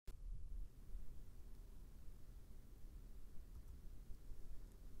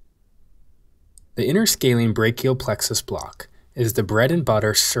The interscalene brachial plexus block is the bread and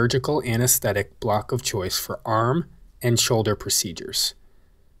butter surgical anesthetic block of choice for arm and shoulder procedures.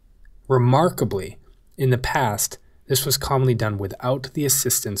 Remarkably, in the past, this was commonly done without the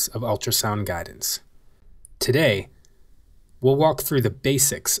assistance of ultrasound guidance. Today, we'll walk through the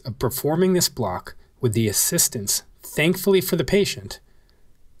basics of performing this block with the assistance, thankfully for the patient,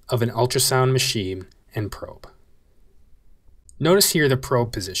 of an ultrasound machine and probe. Notice here the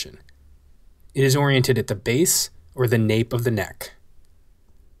probe position. It is oriented at the base or the nape of the neck.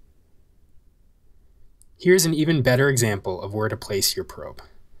 Here's an even better example of where to place your probe.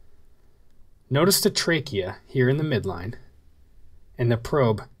 Notice the trachea here in the midline and the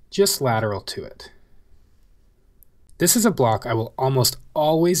probe just lateral to it. This is a block I will almost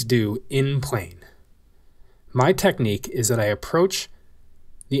always do in plane. My technique is that I approach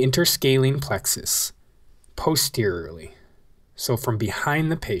the interscalene plexus posteriorly, so from behind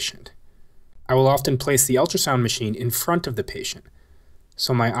the patient. I will often place the ultrasound machine in front of the patient,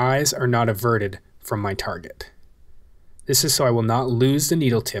 so my eyes are not averted from my target. This is so I will not lose the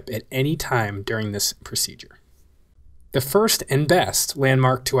needle tip at any time during this procedure. The first and best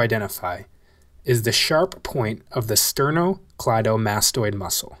landmark to identify is the sharp point of the sternocleidomastoid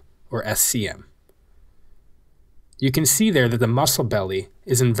muscle, or SCM. You can see there that the muscle belly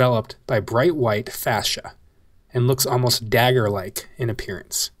is enveloped by bright white fascia and looks almost dagger-like in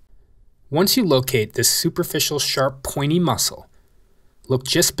appearance. Once you locate this superficial sharp pointy muscle, look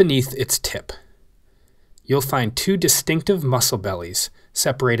just beneath its tip. You'll find two distinctive muscle bellies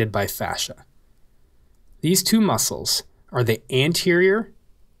separated by fascia. These two muscles are the anterior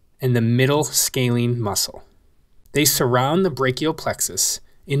and the middle scalene muscle. They surround the brachial plexus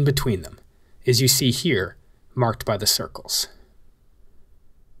in between them, as you see here, marked by the circles.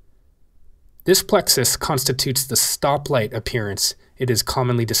 This plexus constitutes the stoplight appearance it is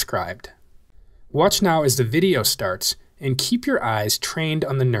commonly described. Watch now as the video starts and keep your eyes trained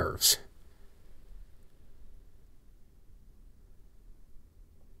on the nerves.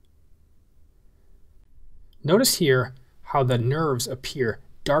 Notice here how the nerves appear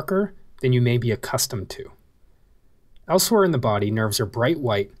darker than you may be accustomed to. Elsewhere in the body, nerves are bright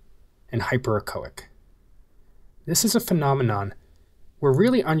white and hyperechoic. This is a phenomenon we're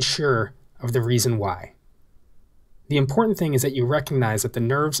really unsure of the reason why. The important thing is that you recognize that the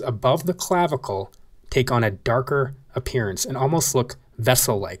nerves above the clavicle take on a darker appearance and almost look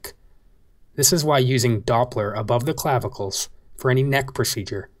vessel-like. This is why using Doppler above the clavicles for any neck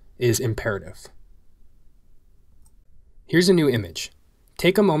procedure is imperative. Here's a new image.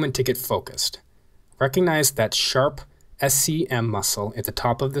 Take a moment to get focused. Recognize that sharp SCM muscle at the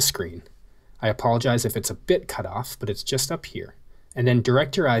top of the screen. I apologize if it's a bit cut off, but it's just up here. And then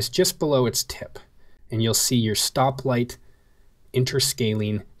direct your eyes just below its tip, and you'll see your stoplight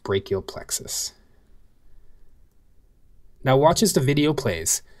interscalene brachial plexus. Now watch as the video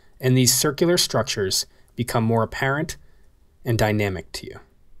plays, and these circular structures become more apparent and dynamic to you.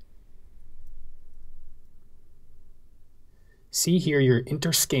 See here your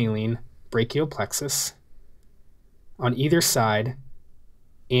interscalene brachial plexus. On either side,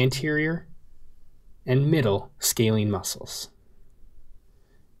 anterior and middle scalene muscles.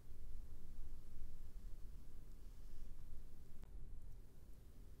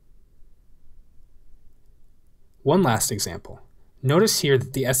 One last example. Notice here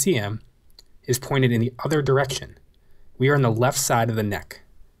that the SCM is pointed in the other direction. We are on the left side of the neck.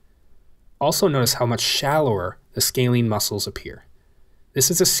 Also notice how much shallower the scalene muscles appear. This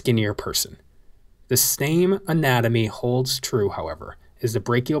is a skinnier person. The same anatomy holds true, however, as the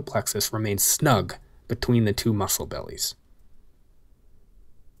brachial plexus remains snug between the two muscle bellies.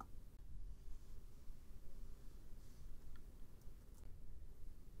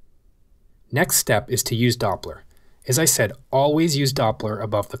 Next step is to use Doppler. As I said, always use Doppler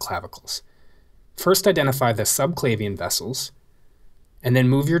above the clavicles. First identify the subclavian vessels, and then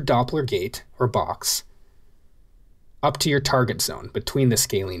move your Doppler gate, or box, up to your target zone between the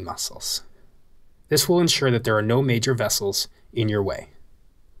scalene muscles. This will ensure that there are no major vessels in your way.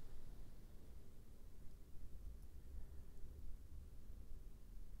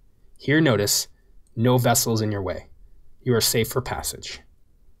 Here notice, no vessels in your way. You are safe for passage.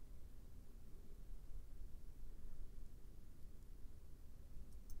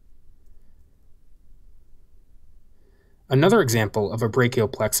 Another example of a brachial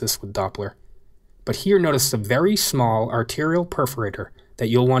plexus with Doppler, but here notice a very small arterial perforator that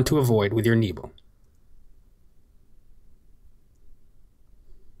you'll want to avoid with your needle.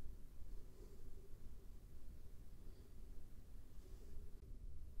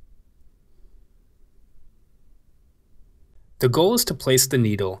 The goal is to place the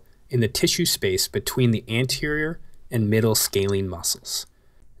needle in the tissue space between the anterior and middle scalene muscles.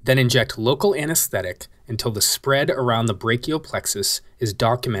 Then inject local anesthetic until the spread around the brachial plexus is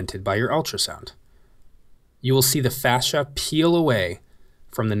documented by your ultrasound. You will see the fascia peel away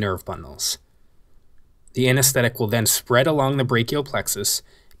from the nerve bundles. The anesthetic will then spread along the brachial plexus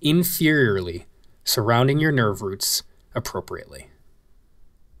inferiorly, surrounding your nerve roots appropriately.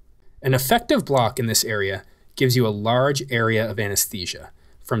 An effective block in this area gives you a large area of anesthesia,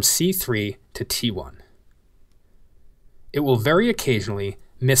 from C3 to T1. It will very occasionally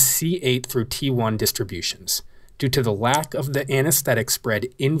miss C8 through T1 distributions due to the lack of the anesthetic spread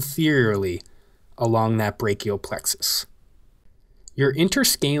inferiorly along that brachial plexus. Your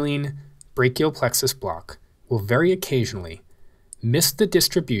interscalene brachial plexus block will very occasionally miss the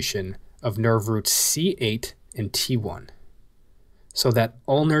distribution of nerve roots C8 and T1, so that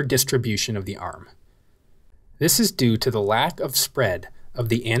ulnar distribution of the arm. This is due to the lack of spread of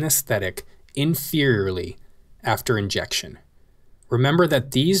the anesthetic inferiorly after injection. Remember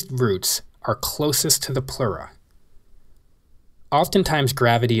that these roots are closest to the pleura. Oftentimes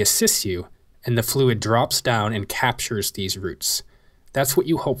gravity assists you and the fluid drops down and captures these roots. That's what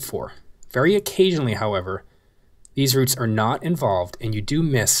you hope for. Very occasionally, however, these roots are not involved and you do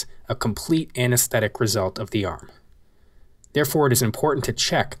miss a complete anesthetic result of the arm. Therefore, it is important to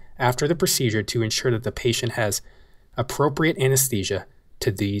check after the procedure to ensure that the patient has appropriate anesthesia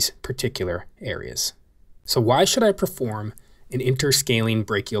to these particular areas. So why should I perform an interscalene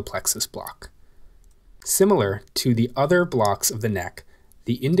brachial plexus block? Similar to the other blocks of the neck,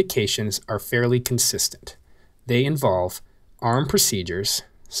 the indications are fairly consistent. They involve arm procedures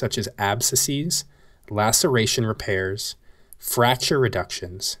such as abscesses, laceration repairs, fracture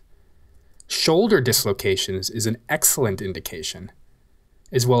reductions. Shoulder dislocations is an excellent indication,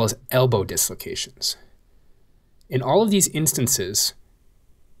 as well as elbow dislocations. In all of these instances,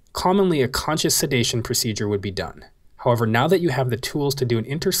 commonly a conscious sedation procedure would be done. However, now that you have the tools to do an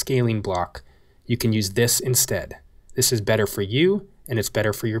interscalene block, you can use this instead. This is better for you, and it's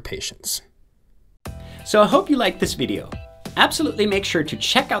better for your patients. So I hope you liked this video. Absolutely make sure to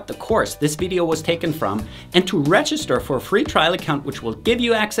check out the course this video was taken from and to register for a free trial account which will give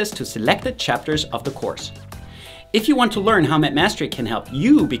you access to selected chapters of the course. If you want to learn how Med Mastery can help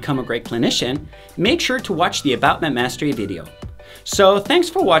you become a great clinician, make sure to watch the About Med Mastery video. So thanks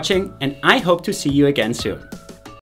for watching, and I hope to see you again soon.